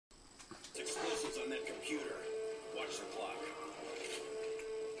on that computer. Watch the clock.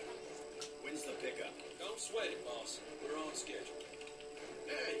 When's the pickup? Don't sweat it, boss. We're on schedule.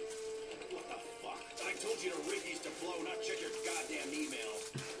 Hey! What the fuck? I told you to rig these to flow, not check your goddamn email.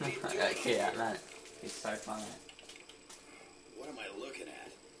 What are you doing? That kid, man. He's so funny. What am I looking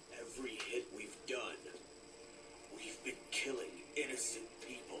at? Every hit we've done. We've been killing innocent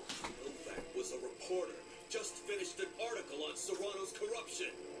people. Novak was a reporter. Just finished an article on Serrano's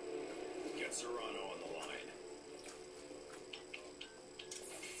corruption. Get Serrano on the line.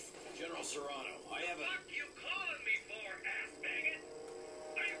 General Serrano, I have a... What you calling me for, ass maggot?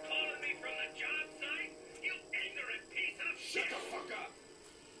 Are you calling me from the job site? You ignorant piece of shit! Shut the fuck up!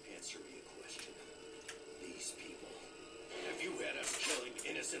 Answer me a question. These people, have you had us killing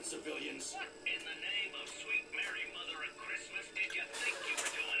innocent civilians? What in the name of sweet Mary Mother of Christmas did you think you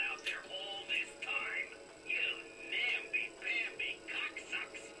were doing out there all this time? You namby-pamby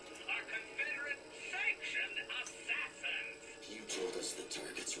cocksucks are Confederate sanctioned assassins! You told us the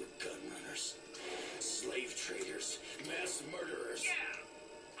targets were gun runners, slave traders, mass murderers. Yeah,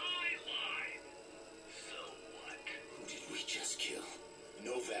 I lied. So what? Who did we just kill?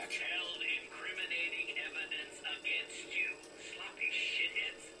 Novak. Held incriminating evidence against you, sloppy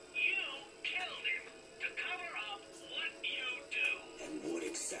shitheads. You killed him to cover up what you do. And what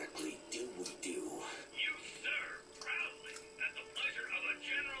exactly do we do? You serve proudly at the pleasure of a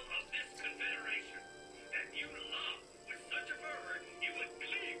general of this confederation that you love with such a fervor you would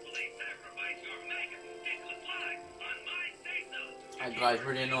gleefully sacrifice your maggot dickless life on my say-so. That guy's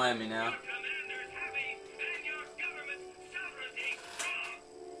really annoying me now. Your commander's happy and your government's sovereignty wrong.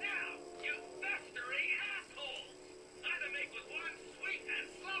 Now, you festering assholes, either make with one sweet and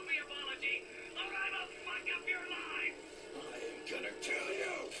sloppy apology, or I will fuck up your lives. I am gonna kill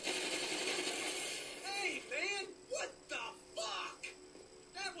you! Hey, man! What the fuck?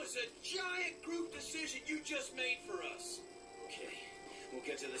 That was a giant group decision you just made for us. Okay, we'll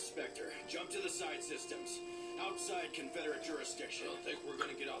get to the Spectre. Jump to the side systems. Outside Confederate jurisdiction. I don't think we're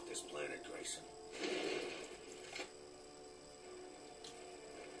gonna get off this planet, Grayson.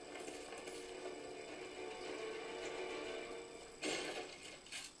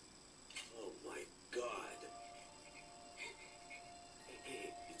 Oh my god.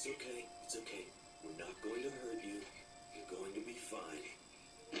 Hey, it's okay. It's okay. We're not going to hurt you. You're going to be fine.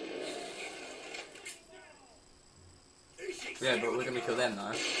 Yeah, but we're gonna kill them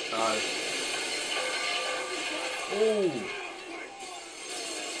though. So. Ooh!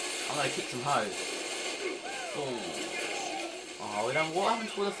 I'm gonna kick some hoes. Ooh. Oh, we don't. What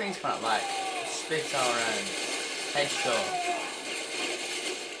happened to all the things coming up like splitter and headshot?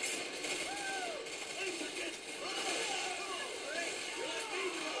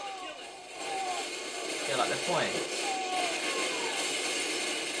 Yeah, like the points.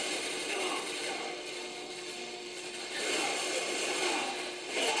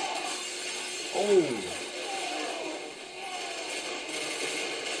 Oh!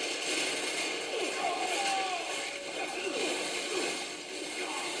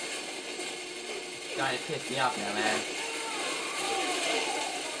 Starting to piss me off now, man.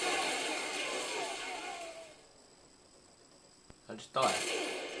 I just died.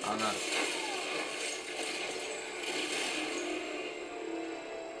 Oh no.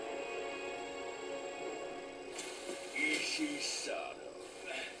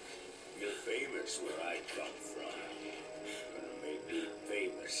 You're famous where I come from. Gonna make me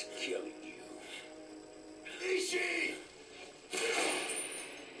famous killing you. Ishi!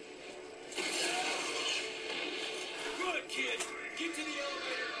 Good, kid. Get to the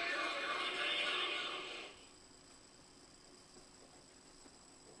elevator.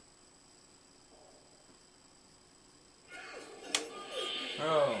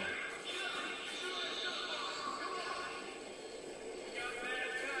 Oh.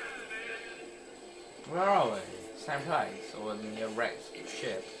 Where are we? Same place? Or in the wrecked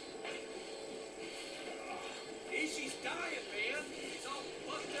ship? Ishi's dying, man. He's all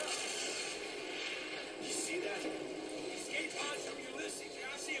fucked up. You see that? Escape pods from Ulysses.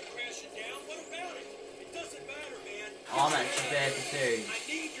 Yeah, I see him crashing down. What about it? It doesn't matter, man. Oh, I'm actually there to see.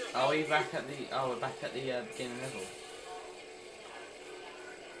 I need your Are we back at the... Oh, we're back at the beginning level.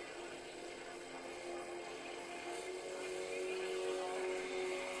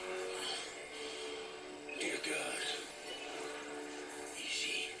 Dear God.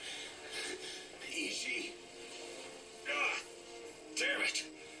 Ishi. Ishi. Ah! Damn it!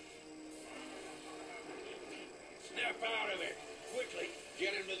 Snap out of it. Quickly.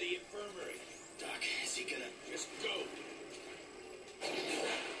 Get him to the infirmary. Doc, is he gonna... Just go.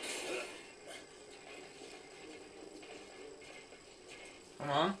 Come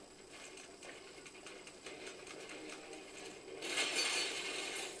on.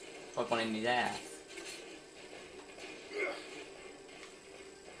 Pop one in his ass.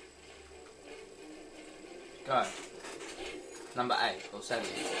 Go. Number 8 or 7.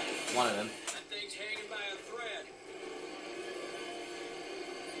 One of them. That thing's hanging by a thread.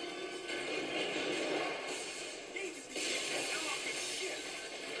 Need to be getting hell off his ship.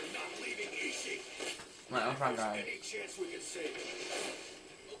 We're not leaving Ishi. Right, I'm trying to go. Any chance we can save him?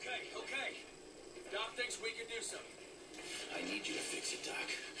 Okay. Doc thinks we can do something. I need you to fix it, Doc.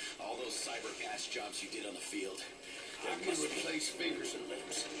 All those cyber gas jobs you did on the field. I can replace fingers and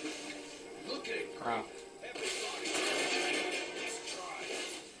limbs. Look at it. Oh. Everybody, just try.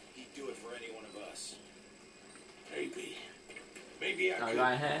 He'd do it for any one of us. Maybe I No, could,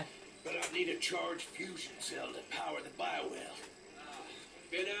 going here. but I need a charged fusion cell to power the biowell.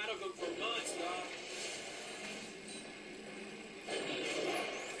 Been out of them for months, Doc.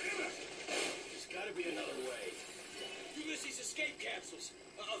 There's gotta be another way. Ulysses escape capsules.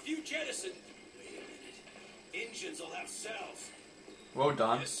 A few jettisoned. Wait a minute. Engines will have cells. Well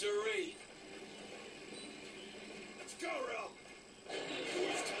done. Yes, sirree. Let's go, Ralph.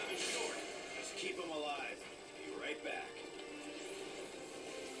 Boys, time is short. Just keep them alive. Be right back.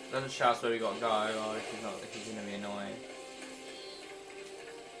 Doesn't show us where we got to go, or if he's gonna be annoying.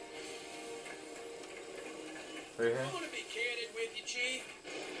 Through here? I want to be candid with you, Chief.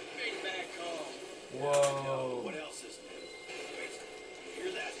 Made a bad call. Whoa. What else is new? Wait, you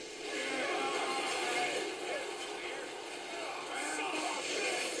hear that?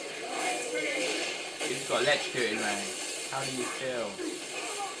 You just got electrocuted, man. How do you feel?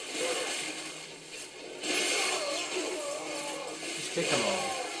 Just kick them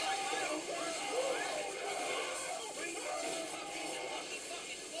all.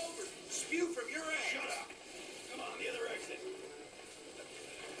 Spew from your ass. Shut up. Come on, the other exit.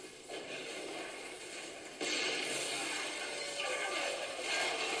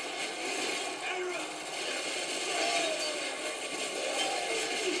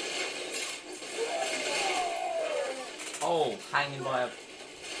 Oh, hanging by a...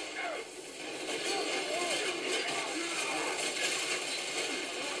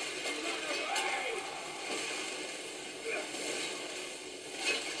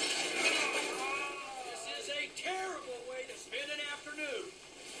 This is a terrible way to spend an afternoon.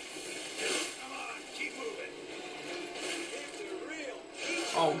 Come on, keep moving. It's a real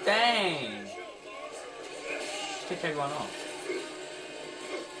Oh, dang! show, boss. Just kick everyone off.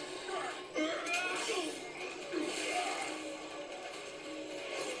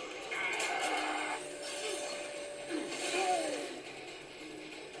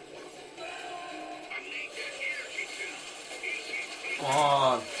 Come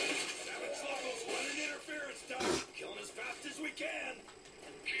on. Savage locals running interference, Doc. Killing as fast as we can.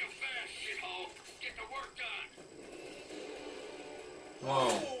 Kill fast, shithole. Get the work done. Whoa.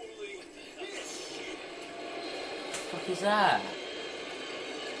 Holy shit. What the fuck is that?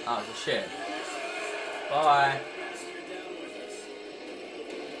 Oh, it's a ship. Bye. You're down with us.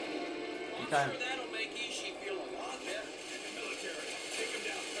 You I'm don't. sure that'll make Ishi feel a lot better. The military. Take them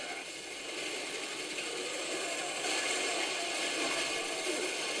down fast.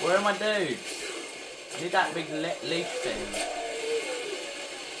 Where are my dudes? I need that big leaf thing.